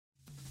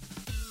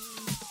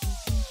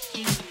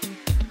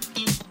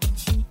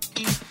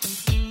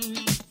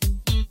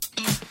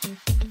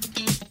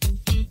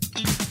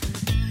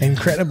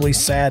incredibly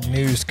sad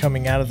news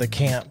coming out of the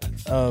camp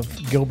of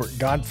Gilbert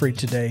Gottfried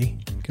today.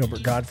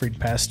 Gilbert Gottfried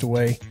passed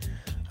away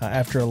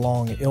after a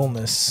long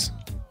illness.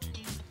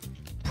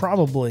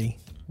 Probably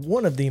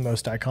one of the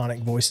most iconic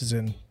voices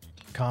in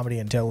comedy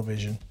and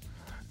television.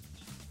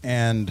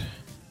 And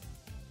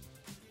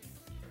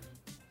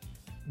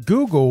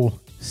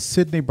Google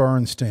Sidney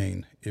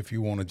Bernstein if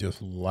you want to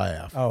just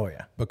laugh. Oh,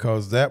 yeah.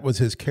 Because that was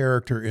his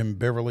character in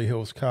Beverly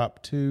Hills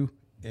Cop 2.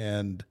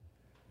 And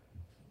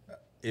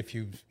if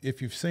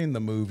you've seen the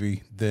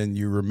movie, then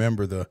you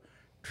remember the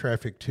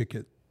traffic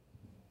ticket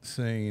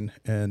scene.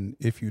 And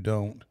if you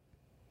don't,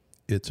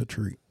 it's a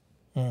treat.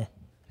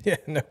 Yeah,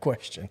 no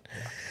question.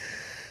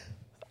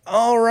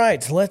 All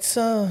right, let's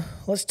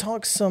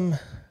talk some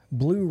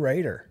Blue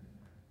Raider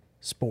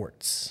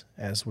sports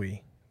as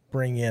we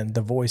bring in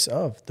the voice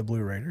of the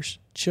Blue Raiders,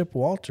 Chip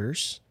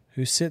Walters,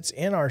 who sits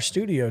in our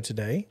studio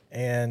today,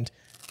 and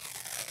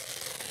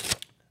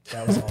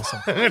that was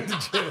awesome.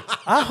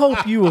 I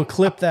hope you will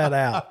clip that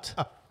out.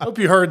 Hope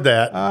you heard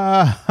that.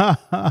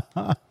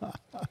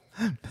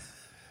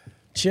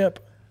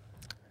 Chip,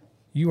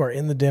 you are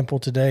in the Dimple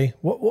today.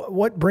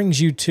 What brings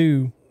you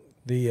to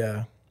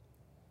the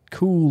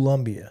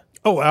Columbia?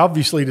 Oh,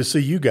 obviously to see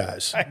you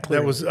guys.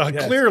 That was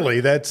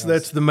clearly that's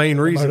the main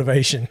reason.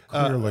 Motivation.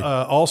 Clearly.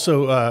 I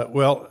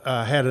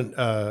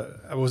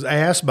was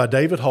asked by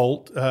David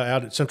Holt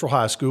out at Central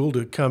High School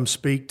to come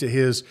speak to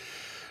his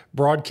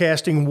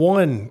Broadcasting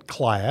 1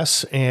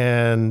 class,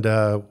 and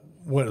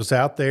when it was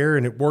out there,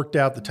 and it worked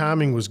out. The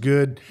timing was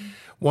good,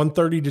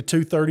 1:30 to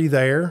 2:30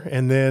 there,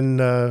 and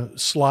then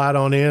slide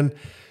on in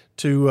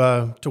to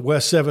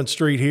West 7th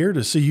Street here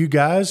to see you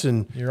guys.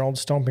 And Your old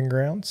stomping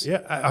grounds?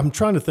 yeah, I'm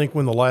trying to think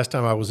when the last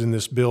time I was in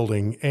this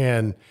building,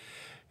 and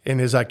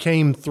as I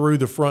came through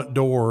the front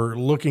door,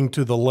 looking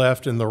to the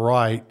left and the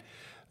right,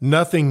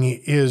 nothing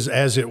is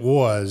as it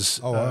was.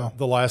 Oh, wow.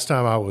 The last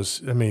time I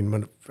was,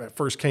 when I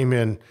first come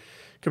in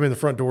the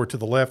front door to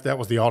the left, that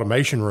was the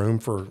automation room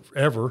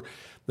forever,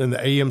 then the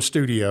AM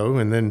studio,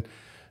 and then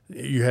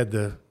you had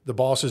the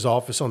boss's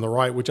office on the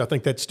right, which I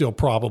think that's still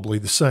probably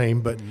the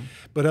same. But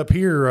but up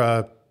here,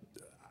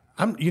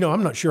 I'm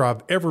not sure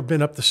I've ever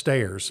been up the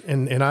stairs,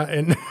 and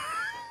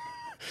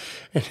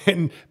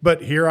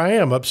but here I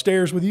am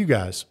upstairs with you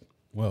guys.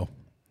 Well,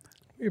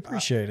 We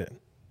appreciate it.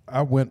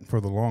 I went for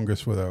the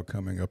longest without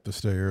coming up the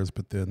stairs,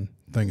 but then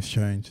things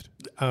changed.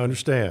 I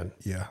understand.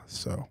 Yeah,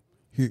 so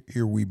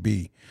here we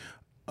be.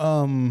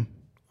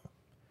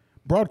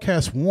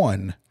 Broadcast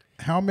 1.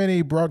 How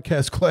many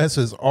broadcast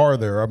classes are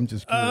there? I'm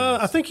just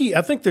curious.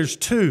 I think there's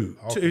two,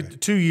 Okay.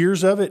 2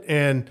 years of it,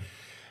 and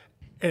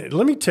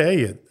let me tell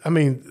you,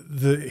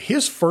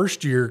 his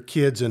first year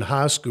kids in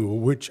high school,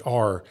 which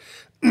are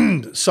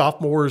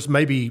sophomores,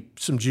 maybe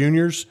some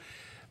juniors,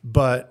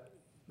 but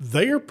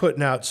they are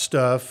putting out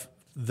stuff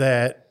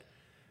that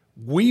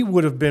we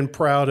would have been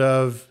proud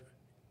of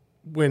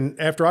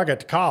after I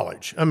got to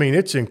college.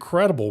 It's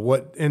incredible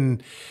what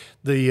in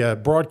the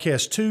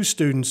Broadcast 2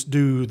 students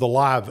do, the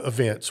live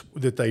events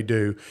that they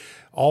do.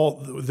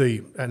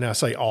 And I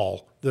say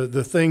all,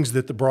 the things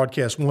that the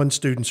Broadcast 1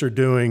 students are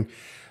doing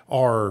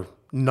are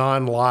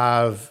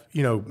non-live,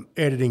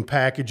 editing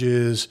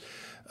packages.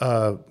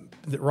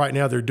 Right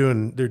now they're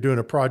doing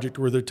a project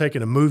where they're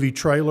taking a movie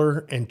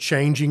trailer and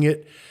changing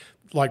it.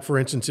 Like, for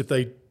instance, if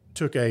they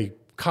took a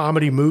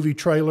comedy movie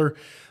trailer,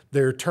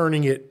 they're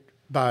turning it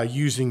by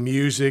using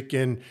music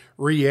and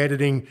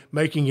re-editing,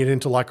 making it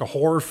into like a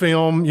horror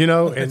film,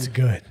 That's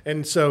good.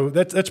 And so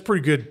that's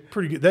pretty good.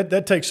 Pretty good.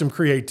 That takes some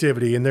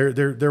creativity, and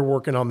they're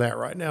working on that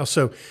right now.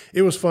 So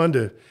it was fun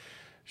to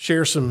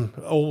share some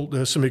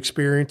some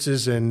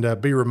experiences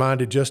and be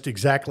reminded just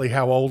exactly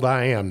how old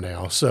I am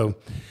now. So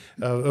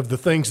of the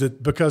things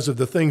because of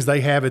the things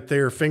they have at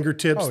their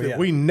fingertips that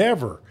we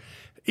never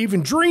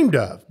even dreamed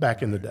of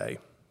back in the day.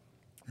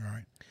 All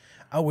right.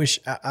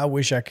 I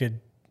wish I could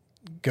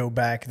go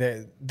back.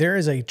 There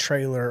is a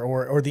trailer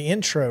or the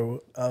intro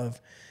of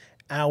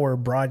our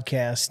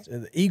broadcast,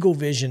 the Eagle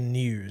Vision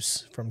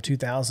News from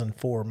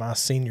 2004, my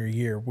senior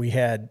year. We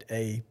had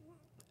a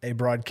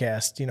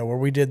broadcast, where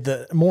we did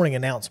the morning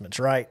announcements,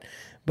 right?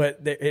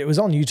 But it was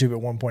on YouTube at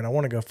one point. I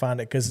want to go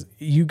find it because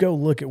you go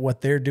look at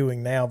what they're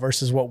doing now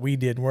versus what we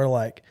did, and we're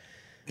like,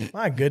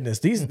 my goodness,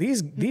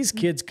 these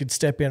kids could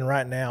step in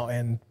right now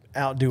and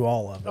outdo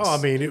all of us. Oh,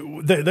 they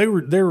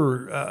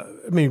were.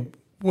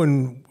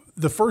 When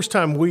the first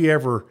time we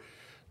ever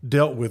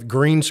dealt with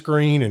green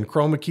screen and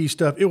chroma key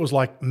stuff, it was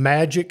like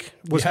magic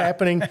was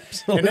happening.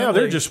 Absolutely. And now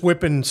they're just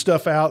whipping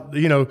stuff out.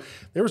 There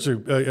was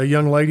a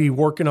young lady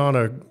working on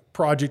a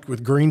project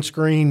with green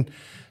screen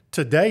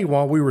today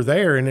while we were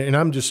there, and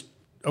I'm just,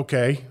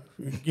 okay,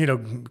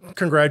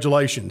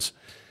 congratulations.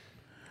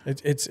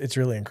 It's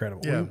really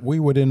incredible. Yeah. We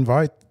would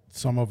invite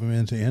some of them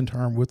in to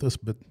intern with us,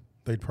 but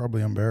they'd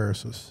probably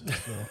embarrass us.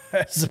 So.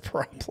 That's the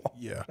problem.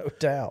 Yeah. No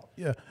doubt.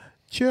 Yeah.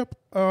 Chip,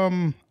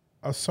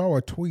 I saw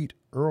a tweet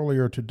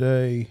earlier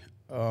today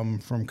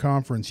from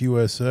Conference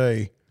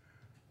USA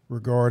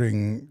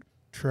regarding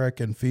track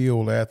and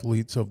field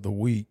athletes of the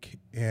week,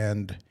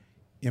 and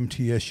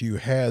MTSU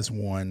has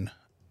one.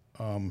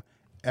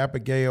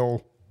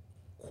 Abigail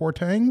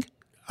Quartang.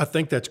 I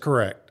think that's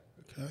correct.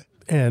 Okay.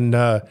 And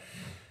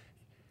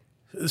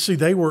see,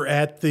 they were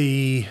at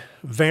the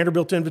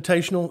Vanderbilt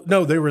Invitational.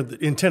 No, they were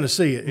in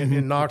Tennessee,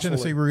 in Knoxville.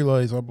 Tennessee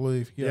Relays, I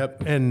believe. Yeah.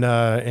 Yep.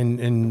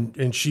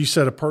 And she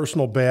set a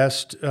personal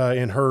best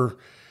in her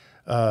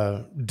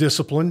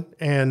discipline,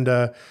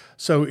 and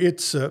so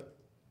it's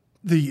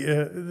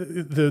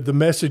the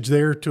message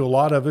there to a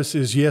lot of us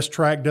is yes,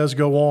 track does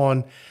go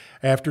on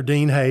after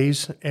Dean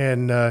Hayes,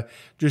 and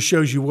just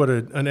shows you what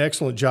an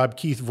excellent job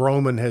Keith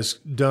Vroman has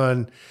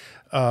done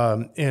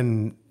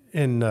in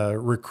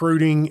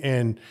recruiting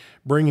and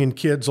bringing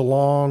kids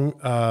along,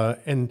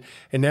 and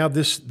now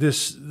this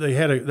they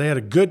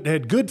had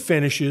good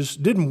finishes.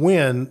 Didn't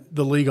win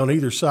the league on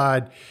either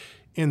side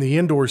in the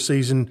indoor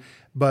season,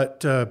 but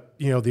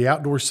the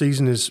outdoor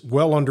season is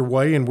well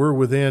underway, and we're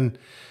within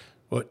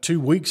 2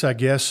 weeks, I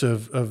guess,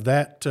 of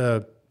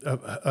that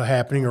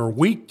happening, or a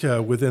week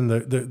within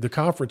the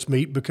conference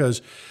meet,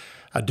 because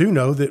I do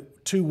know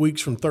that 2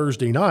 weeks from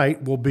Thursday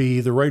night will be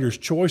the Raiders'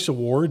 Choice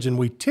Awards, and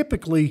we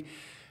typically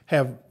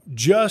have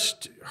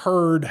just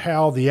heard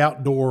how the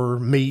outdoor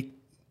meet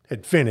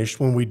had finished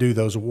when we do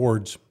those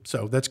awards.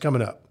 So that's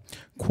coming up.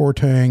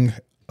 Quartang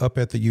up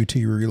at the UT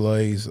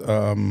Relays,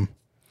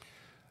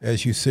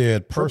 as you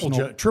said,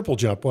 triple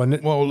jump, wasn't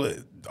it? Well,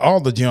 all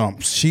the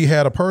jumps. She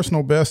had a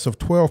personal best of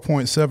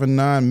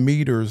 12.79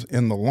 meters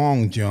in the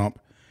long jump,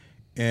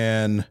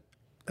 and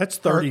that's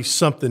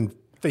 30-something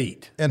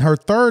feet. And her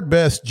third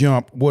best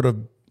jump would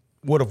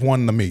have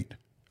won the meet.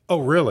 Oh,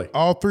 really?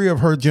 All three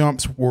of her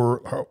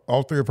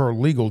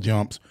legal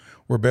jumps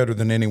were better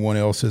than anyone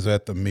else's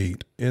at the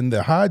meet. In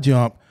the high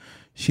jump,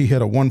 she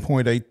hit a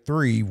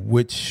 1.83,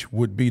 which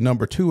would be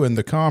number 2 in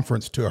the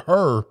conference to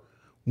her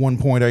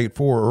 1.84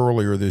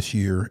 earlier this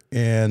year.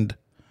 And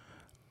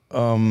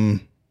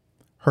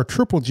her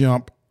triple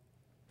jump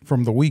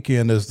from the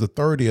weekend is the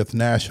 30th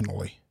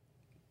nationally.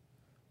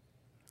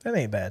 That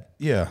ain't bad.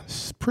 Yeah,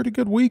 it's a pretty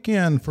good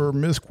weekend for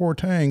Miss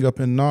Quartang up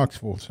in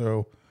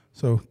Knoxville.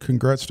 So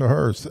congrats to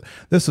her.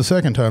 This is the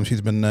second time she's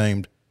been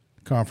named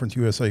Conference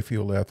USA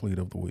Field Athlete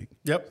of the Week.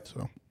 Yep.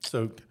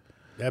 So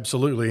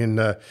absolutely. And,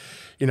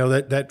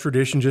 that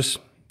tradition, just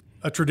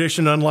a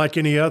tradition unlike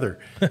any other.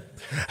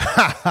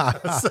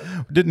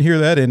 Didn't hear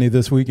that any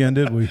this weekend,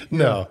 did we?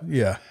 No.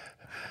 Yeah.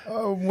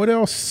 What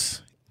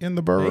else in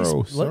the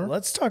borough, sir?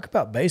 Let's talk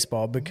about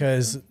baseball,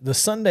 because the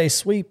Sunday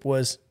sweep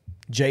was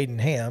Jaden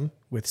Ham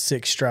with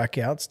 6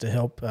 strikeouts to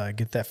help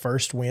get that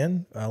first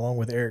win, along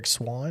with Eric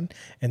Swan.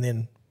 And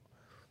then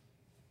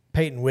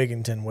Peyton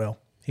Wigginton,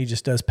 he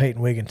just does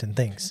Peyton Wigginton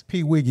things.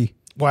 P. Wiggy.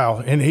 Wow,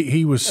 and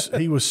he was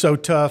so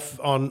tough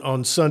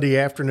on Sunday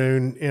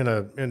afternoon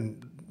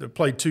and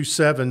played 2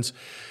 sevens.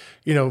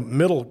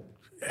 Middle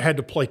had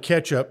to play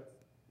catch up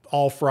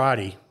all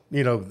Friday.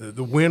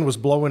 The wind was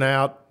blowing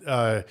out.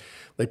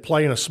 They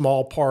play in a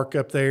small park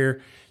up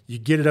there. You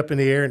get it up in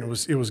the air, and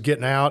it was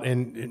getting out,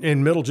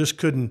 and Middle just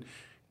couldn't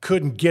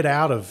get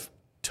out of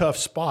tough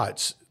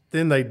spots.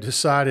 Then they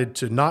decided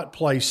to not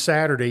play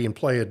Saturday and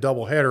play a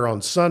doubleheader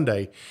on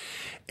Sunday,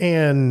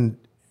 and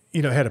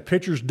had a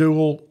pitcher's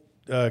duel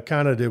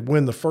kind of to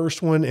win the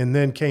first one, and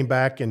then came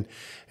back and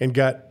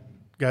got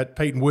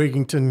Peyton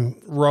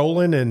Wigginton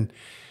rolling, and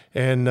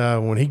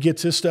when he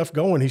gets his stuff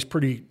going, he's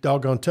pretty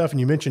doggone tough. And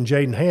you mentioned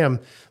Jaden Ham,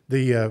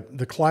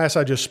 the class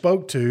I just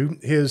spoke to.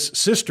 His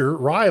sister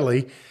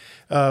Riley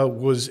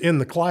was in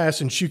the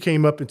class, and she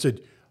came up and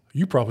said,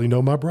 "You probably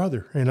know my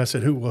brother." And I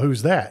said,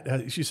 who's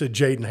that? She said,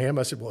 Jaden Ham.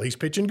 I said, well, he's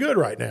pitching good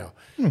right now.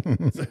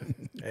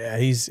 Yeah,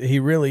 he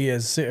really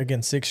is.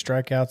 Again, 6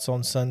 strikeouts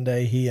on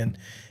Sunday. He and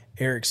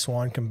Eric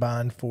Swan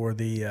combined for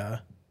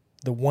the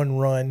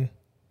 1-run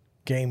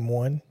game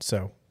 1.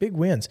 So big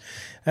wins.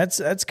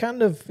 That's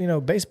kind of,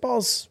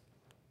 baseball's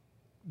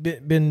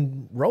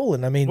been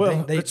rolling. I mean,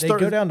 they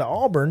go down to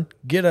Auburn,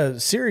 get a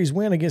series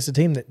win against a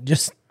team that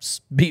just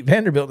beat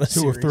Vanderbilt in a 2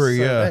 series. of 3,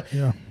 so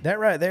yeah. That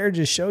right there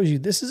just shows you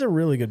this is a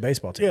really good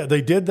baseball team. Yeah,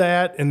 they did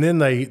that, and then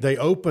they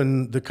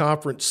opened the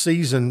conference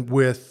season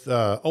with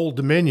Old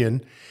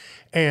Dominion,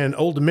 and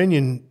Old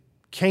Dominion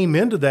came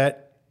into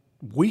that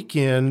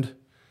weekend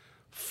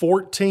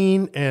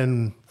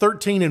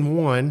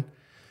 13-1,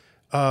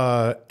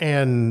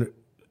 and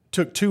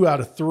took 2 out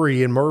of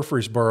 3 in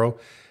Murfreesboro.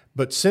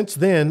 But since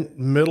then,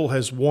 Middle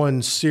has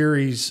won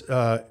series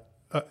at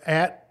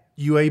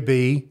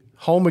UAB,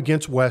 home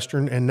against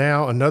Western, and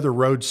now another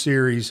road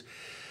series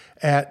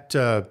at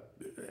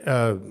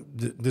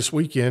this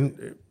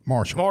weekend,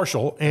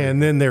 Marshall.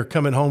 And then they're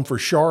coming home for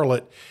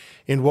Charlotte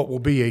in what will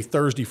be a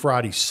Thursday,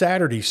 Friday,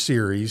 Saturday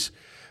series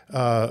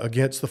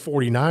against the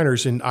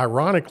 49ers. And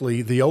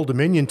ironically, the Old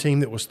Dominion team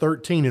that was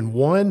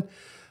 13-1,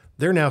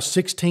 they're now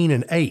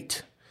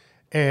 16-8.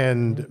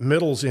 And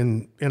Middle's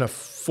in a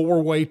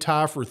 4-way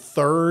tie for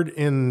 3rd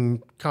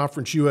in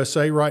Conference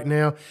USA right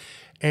now,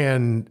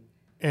 and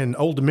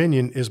Old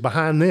Dominion is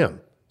behind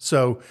them.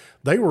 So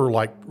they were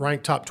like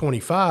ranked top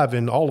 25,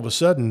 and all of a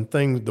sudden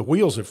the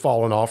wheels have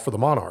fallen off for the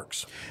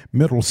Monarchs.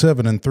 Middle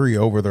 7-3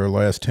 over their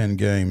last 10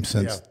 games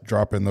since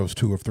dropping those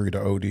 2 of 3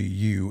 to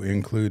ODU,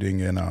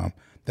 including in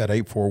that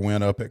 8-4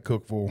 win up at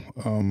Cookeville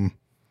a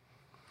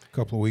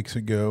couple of weeks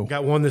ago.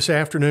 Got one this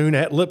afternoon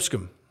at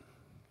Lipscomb.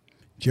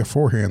 Jeff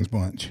Forehand's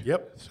bunch.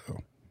 Yep.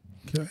 So,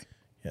 okay.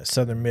 Yeah,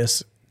 Southern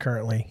Miss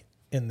currently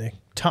in the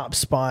top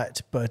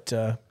spot, but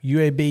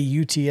UAB,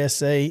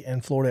 UTSA,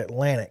 and Florida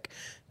Atlantic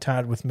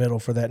tied with Middle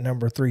for that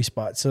number 3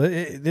 spot. So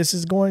this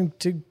is going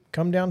to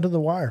come down to the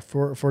wire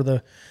for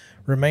the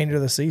remainder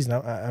of the season.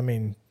 I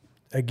mean,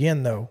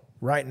 again, though,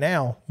 right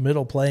now,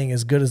 Middle playing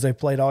as good as they've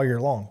played all year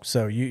long.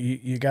 So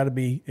you got to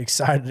be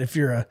excited if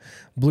you're a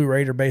Blue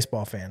Raider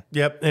baseball fan.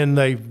 Yep, and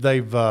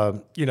they've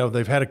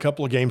had a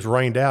couple of games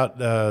rained out.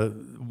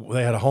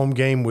 They had a home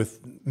game with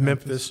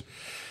Memphis.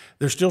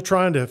 They're still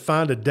trying to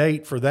find a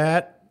date for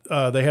that.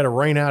 They had a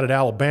rain out at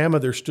Alabama.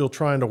 They're still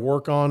trying to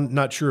work on.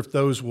 Not sure if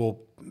those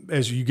will,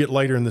 as you get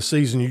later in the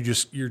season,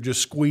 you're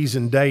just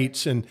squeezing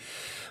dates. And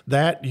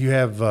that you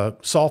have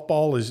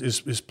softball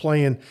is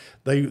playing.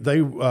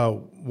 They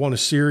won a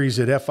series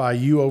at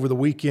FIU over the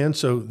weekend,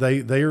 so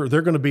they're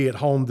going to be at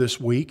home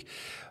this week.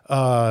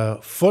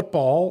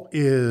 Football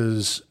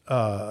is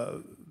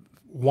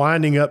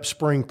winding up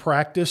spring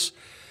practice.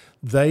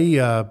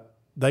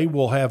 They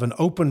will have an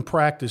open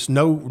practice,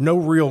 no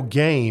real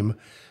game,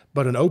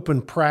 but an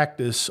open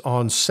practice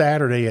on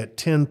Saturday at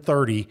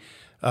 10:30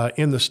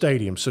 in the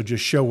stadium. So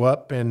just show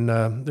up, and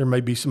there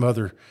may be some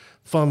other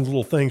fun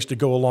little things to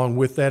go along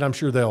with that. I'm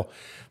sure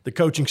the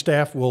coaching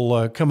staff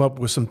will come up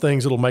with some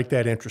things that'll make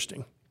that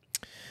interesting.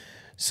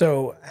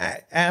 So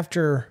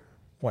after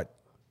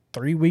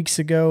 3 weeks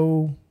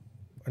ago?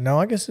 No,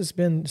 I guess it's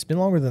been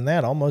longer than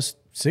that. Almost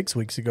 6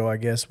 weeks ago, I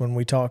guess, when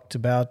we talked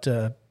about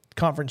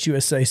Conference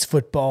USA's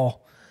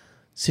football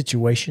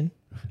situation.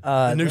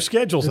 The new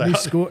schedule's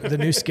out. The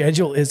new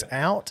schedule is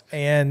out,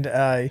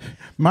 and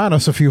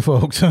Minus a few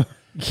folks.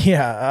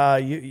 yeah,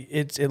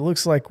 it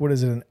looks like, what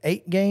is it, an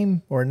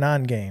 8-game or a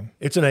 9-game?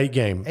 It's an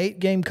 8-game.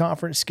 8-game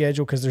conference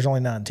schedule because there's only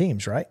 9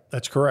 teams, right?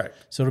 That's correct.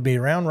 So it'll be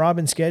a round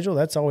robin schedule.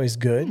 That's always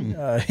good.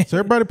 So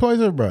everybody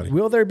plays everybody.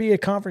 Will there be a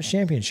conference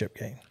championship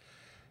game?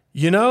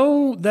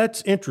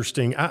 That's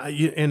interesting.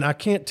 I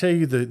can't tell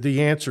you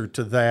the answer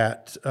to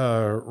that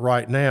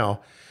right now,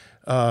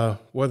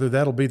 whether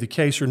that'll be the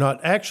case or not.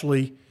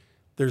 Actually,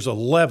 there's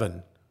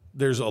 11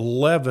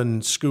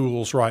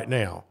 schools right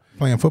now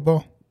Playing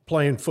football?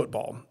 Playing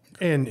football.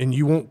 And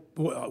you won't –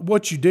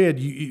 what you did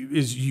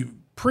is you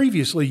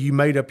previously you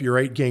made up your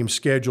 8-game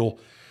schedule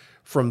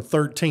from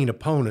 13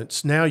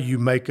 opponents. Now you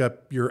make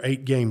up your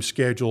 8-game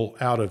schedule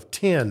out of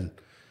 10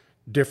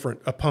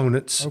 different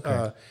opponents.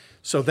 Okay.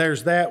 So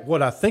there's that.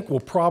 What I think will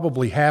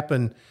probably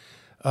happen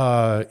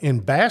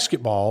in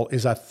basketball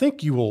is I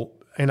think you will,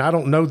 and I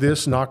don't know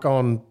this, knock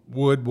on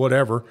wood,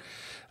 whatever,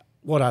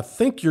 what I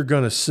think you're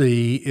going to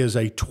see is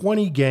a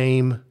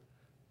 20-game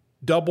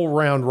double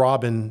round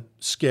robin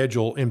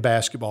schedule in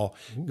basketball,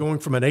 going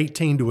from an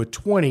 18 to a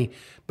 20,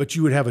 but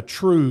you would have a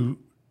true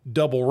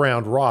double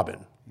round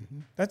robin.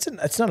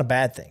 That's not a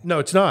bad thing. No,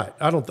 it's not.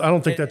 I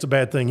don't think that's a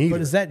bad thing either.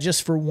 But is that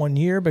just for 1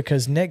 year?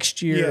 Because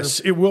next year, yes,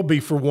 it will be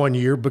for 1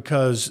 year,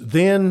 because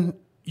then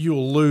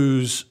you'll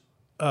lose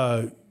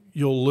 5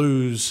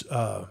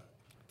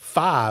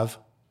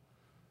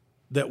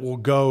 that will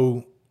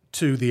go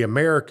to the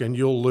American.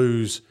 You'll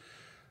lose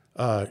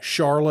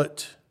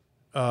Charlotte,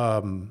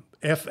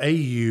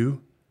 FAU,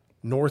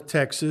 North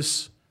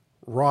Texas,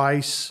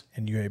 Rice,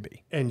 and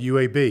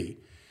UAB.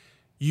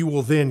 You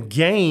will then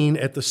gain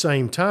at the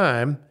same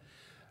time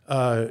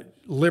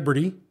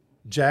Liberty,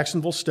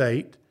 Jacksonville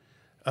State,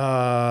 New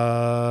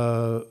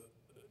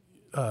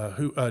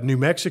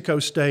Mexico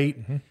State,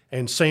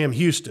 and Sam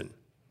Houston.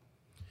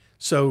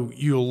 So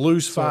you'll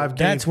lose 5 games.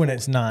 That's when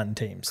it's 9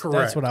 teams. Correct.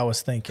 That's what I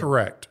was thinking.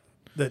 Correct.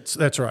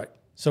 That's right.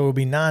 So it'll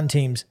be 9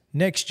 teams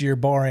next year,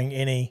 barring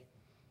any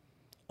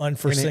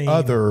unforeseen. Any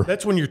other.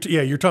 That's when you're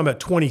talking about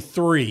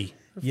 23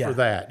 Yeah. for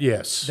that.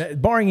 Yes.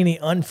 Barring any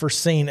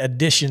unforeseen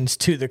additions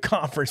to the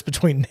conference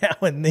between now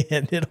and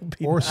then, it'll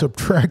be Or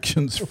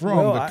subtractions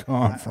from the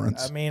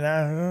conference. I mean,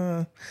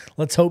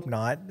 let's hope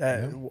not.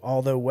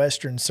 Although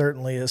Western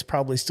certainly is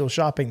probably still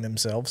shopping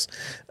themselves,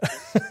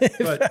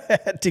 if I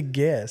had to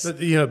guess.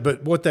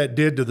 But what that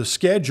did to the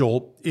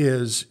schedule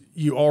is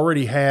you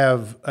already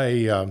have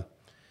a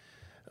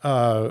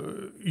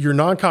your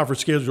non-conference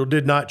schedule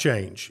did not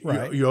change.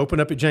 Right. You open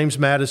up at James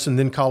Madison,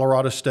 then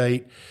Colorado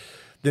State,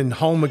 then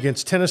home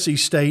against Tennessee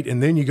State,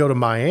 and then you go to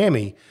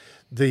Miami.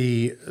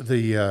 The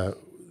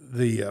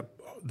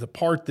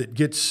part that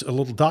gets a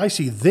little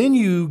dicey. Then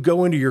you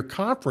go into your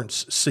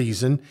conference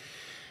season,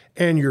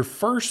 and your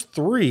first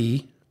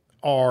 3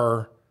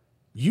 are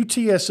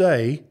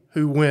UTSA,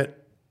 who went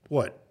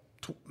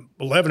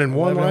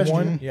 11-1 last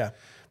year. Yeah,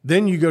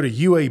 Then you go to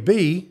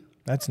UAB.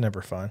 that's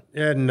never fun.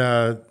 And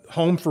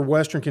home for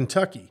Western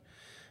Kentucky.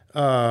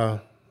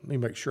 Let me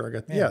make sure I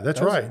got that. Yeah,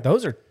 that's right.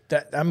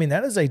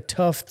 That is a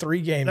tough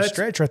 3-game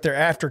stretch right there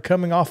after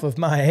coming off of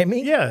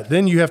Miami. Yeah,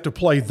 then you have to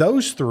play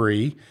those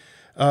 3.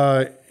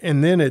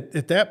 And then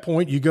at that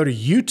point, you go to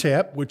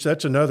UTEP, which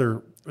that's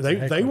another.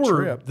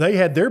 They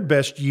had their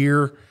best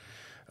year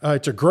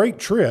It's a great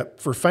trip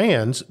for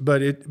fans,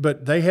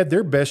 but they had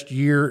their best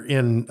year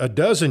in a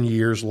dozen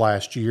years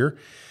last year.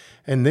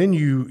 And then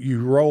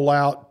you roll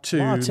out to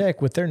La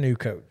Tech with their new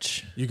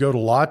coach. You go to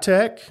La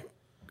Tech,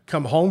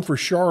 come home for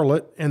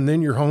Charlotte, and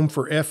then you're home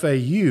for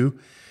FAU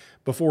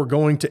before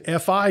going to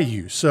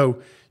FIU.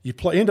 So you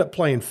end up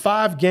playing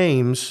 4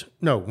 games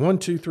in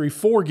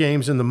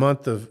the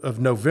month of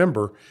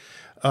November.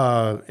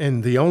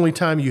 And the only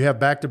time you have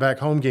back-to-back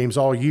home games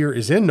all year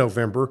is in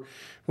November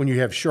when you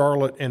have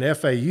Charlotte and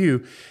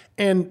FAU.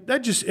 And that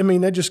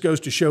just goes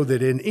to show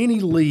that in any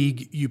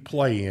league you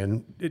play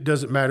in, it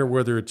doesn't matter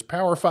whether it's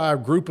Power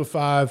 5, Group of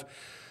 5,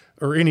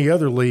 or any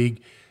other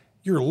league,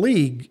 your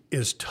league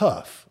is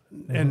tough.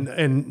 Mm-hmm.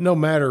 And no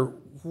matter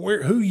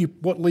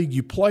what league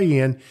you play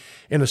in,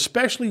 and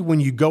especially when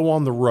you go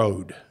on the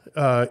road,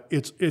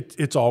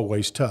 it's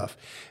always tough.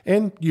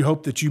 And you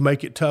hope that you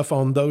make it tough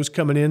on those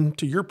coming in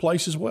to your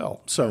place as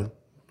well. So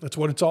that's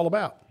what it's all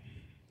about.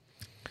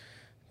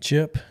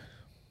 Chip,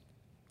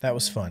 that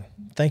was fun.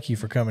 Thank you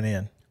for coming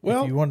in.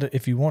 Well,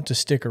 if you want to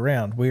stick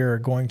around, we are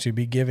going to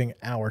be giving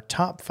our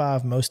top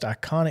 5 most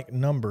iconic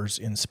numbers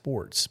in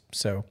sports.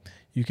 So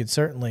you can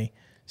certainly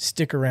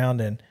stick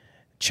around and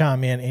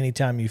chime in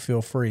anytime you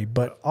feel free,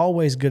 but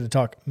always good to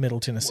talk Middle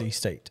Tennessee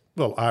State.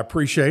 Well, I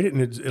appreciate it.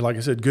 And it's, like I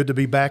said, good to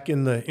be back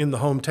in the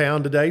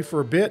hometown today for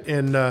a bit.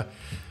 And I'm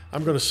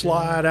going to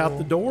slide out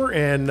the door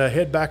and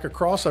head back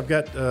across. I've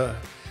got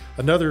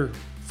another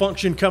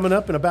function coming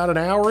up in about an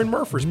hour in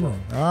Murfreesboro.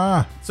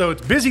 So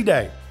it's a busy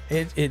day.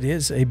 It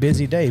is a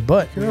busy day,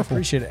 but we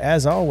appreciate it.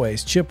 As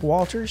always, Chip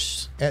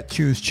Walters. At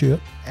Choose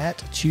Chip.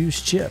 At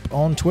Choose Chip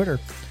on Twitter.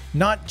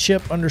 Not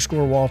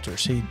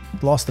Chip_Walters. He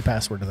lost the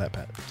password to that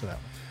one.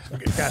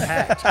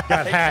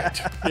 Got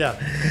hacked.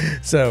 Yeah.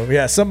 So,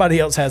 yeah, somebody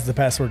else has the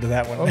password to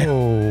that one.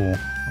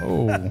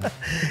 Oh.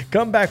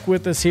 Come back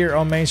with us here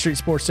on Main Street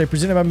Sports Day,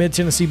 presented by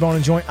Mid-Tennessee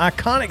Bone & Joint.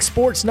 Iconic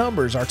sports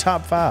numbers, our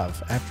top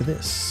 5 after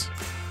this.